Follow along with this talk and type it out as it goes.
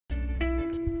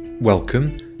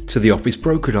Welcome to the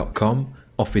officebroker.com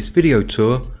office video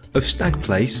tour of Stag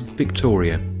Place,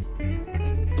 Victoria.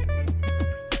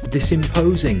 This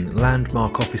imposing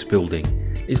landmark office building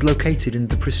is located in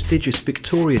the prestigious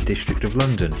Victoria district of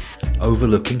London,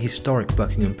 overlooking historic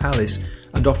Buckingham Palace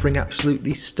and offering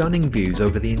absolutely stunning views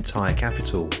over the entire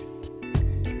capital.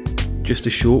 Just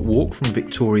a short walk from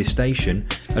Victoria Station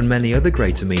and many other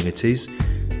great amenities,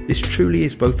 this truly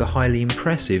is both a highly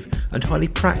impressive and highly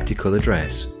practical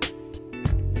address.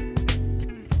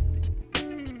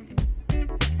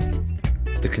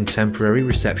 The contemporary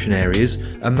reception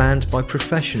areas are manned by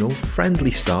professional,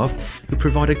 friendly staff who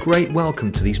provide a great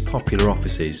welcome to these popular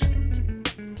offices.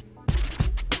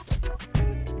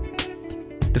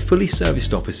 The fully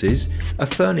serviced offices are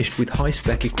furnished with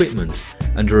high-spec equipment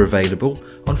and are available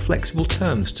on flexible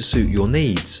terms to suit your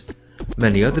needs.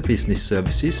 Many other business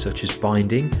services such as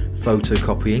binding,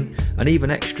 photocopying and even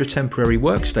extra temporary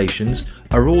workstations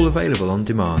are all available on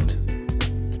demand.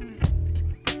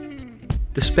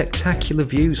 The spectacular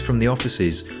views from the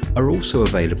offices are also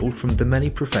available from the many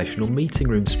professional meeting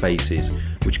room spaces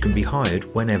which can be hired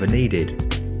whenever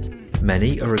needed.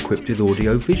 Many are equipped with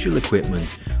audio-visual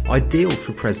equipment ideal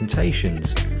for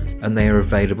presentations, and they are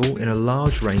available in a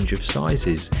large range of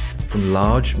sizes, from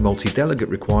large multi-delegate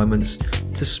requirements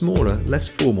to smaller, less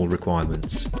formal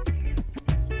requirements.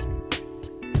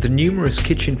 The numerous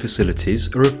kitchen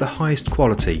facilities are of the highest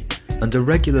quality and are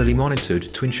regularly monitored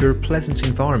to ensure a pleasant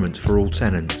environment for all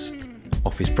tenants.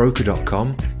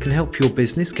 officebroker.com can help your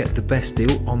business get the best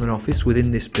deal on an office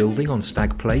within this building on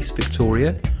Stag Place,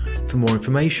 Victoria. For more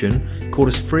information, call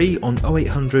us free on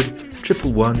 0800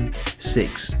 111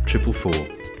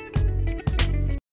 644.